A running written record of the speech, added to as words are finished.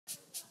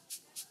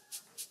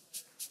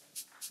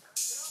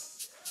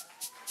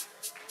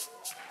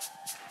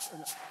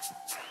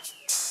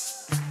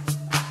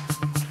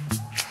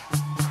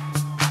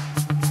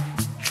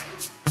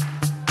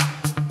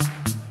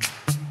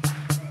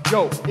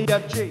Yo,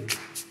 EFG.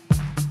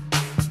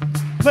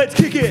 Let's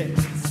kick it.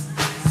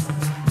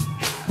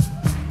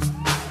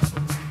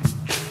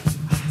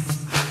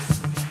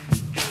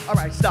 All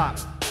right, stop.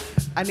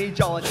 I need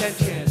y'all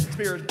attention.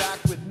 Experior's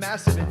back with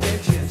massive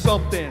intention.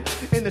 Something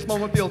in this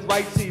moment feels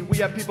right. See, we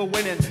have people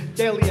winning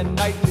daily and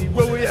nightly.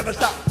 Will we ever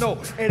stop? No,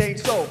 it ain't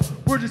so.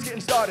 We're just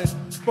getting started.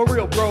 For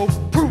real, bro.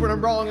 Proving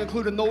them wrong,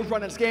 including those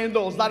running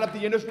scandals. Light up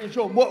the industry and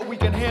show them what we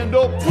can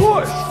handle.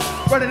 Push!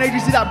 Running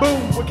agency that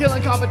boom. We're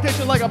killing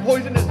competition like a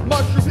poisonous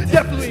mushroom.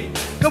 Definitely.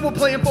 Couple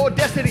playing for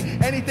destiny.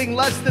 Anything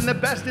less than the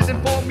best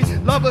isn't for me.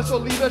 Love us or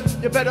leave us,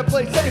 you better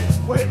play safe.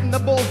 We're hitting the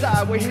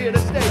bullseye, we're here to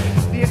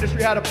stay. The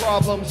industry had a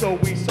problem, so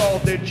we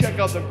solved it. Check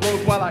out the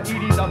growth while our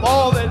ED's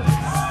evolving.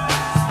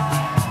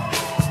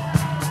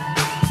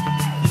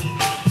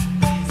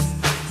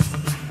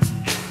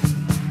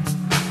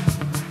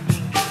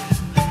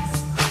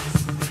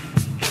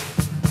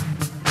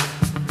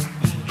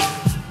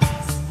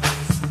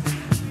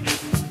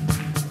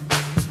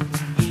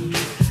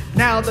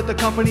 Now that the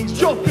company's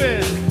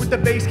jumping, with the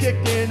bass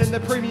kicked in and the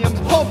premiums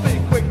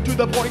pumping, quick to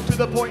the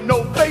point,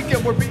 no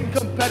faking. We're beating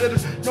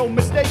competitors, no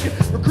mistaking.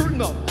 Recruiting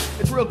them,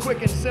 it's real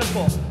quick and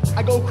simple.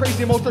 I go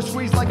crazy, most are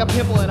squeezed like a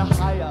pimple in a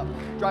high up,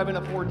 driving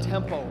a Ford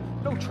Tempo.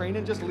 No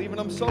training, just leaving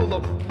them solo,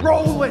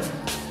 rolling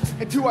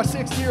into our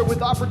 6th year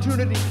with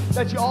opportunity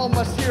that you all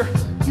must hear.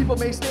 People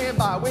may stand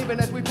by, waving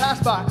as we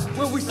pass by.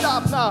 Will we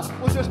stop? Nah,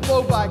 we'll just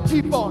blow by.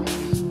 Keep on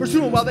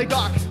pursuing while they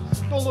dock.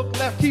 Don't look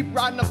left, keep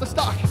riding up the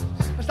stock.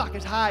 The stock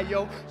is high,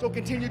 yo, so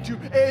continue to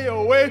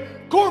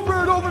AOA.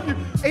 Corporate overview.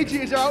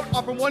 AGs are out,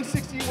 offering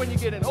 160 when you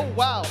get in. Oh,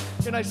 wow.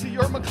 Can I see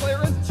your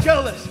McLaren?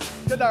 Jealous,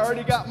 because I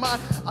already got mine.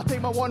 I'll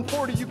take my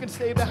 140, you can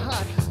stay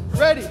behind.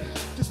 Ready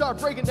to start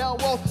breaking down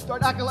walls.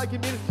 Start acting like you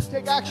mean it.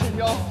 Take action,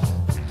 y'all.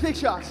 Big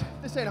shots.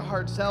 This ain't a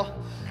hard sell.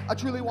 I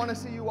truly want to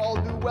see you all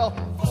do well.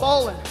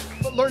 Falling,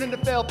 but learning to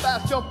fail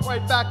fast. Jump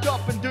right back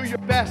up and do your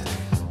best.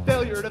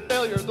 Failure to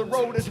failure, the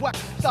road is whack.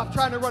 Stop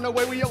trying to run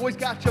away, we always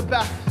got your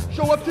back.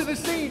 Show up to the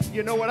scene,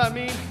 you know what I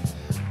mean?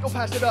 Don't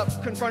pass it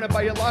up, confronted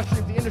by your lost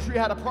dreams. The industry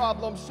had a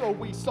problem, so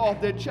we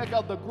solved it. Check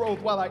out the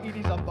growth while our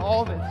ED's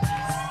evolving.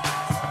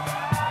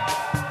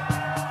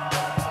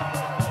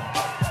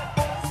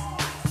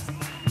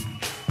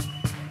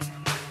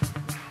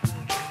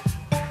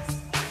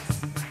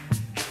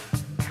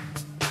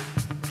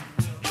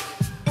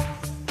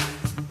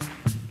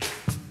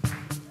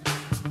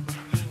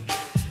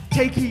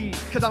 Take heed,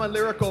 cause I'm a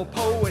lyrical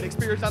poet.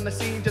 Experience on the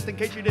scene, just in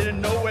case you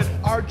didn't know it.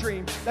 Our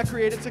dream that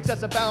created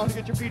success abound. To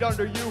get your feet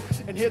under you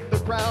and hit the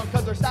ground.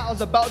 Cause our style's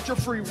about your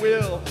free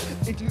will.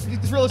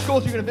 These realest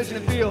goals you're gonna vision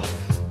and feel.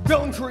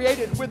 Built and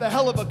created with a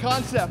hell of a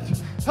concept.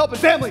 Helping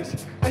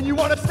families, and you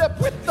wanna step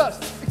with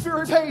us.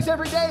 Experior pays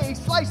every day,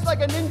 sliced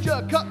like a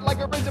ninja, cut like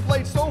a razor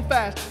blade so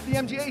fast. The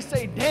MGA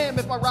say, damn,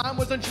 if my rhyme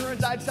was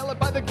insurance, I'd sell it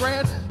by the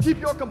grand.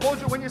 Keep your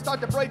composure when you start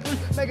to break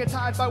loose. Make it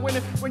tied by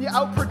winning when you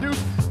outproduce.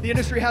 The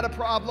industry had a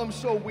problem,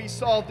 so we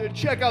solved it.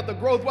 Check out the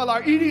growth while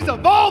our ED's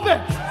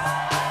evolving.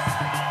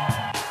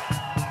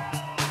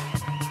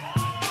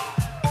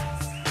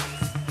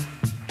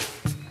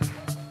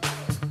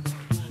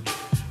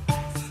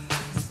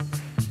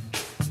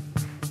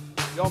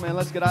 Yo, man,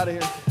 let's get out of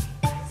here.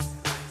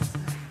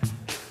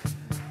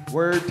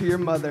 Word to your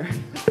mother.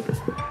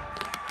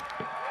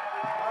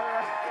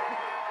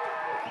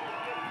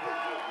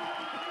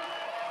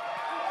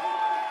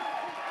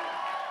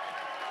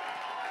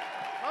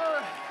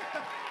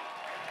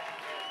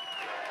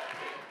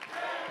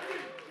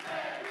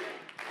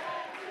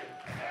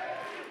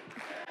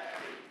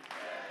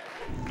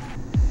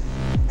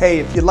 Hey,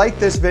 if you like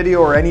this video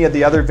or any of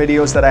the other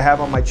videos that I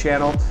have on my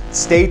channel,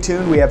 stay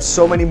tuned. We have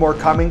so many more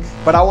coming,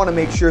 but I want to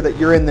make sure that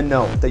you're in the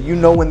know, that you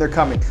know when they're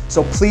coming.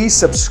 So please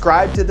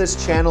subscribe to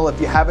this channel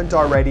if you haven't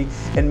already,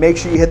 and make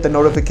sure you hit the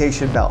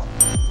notification bell.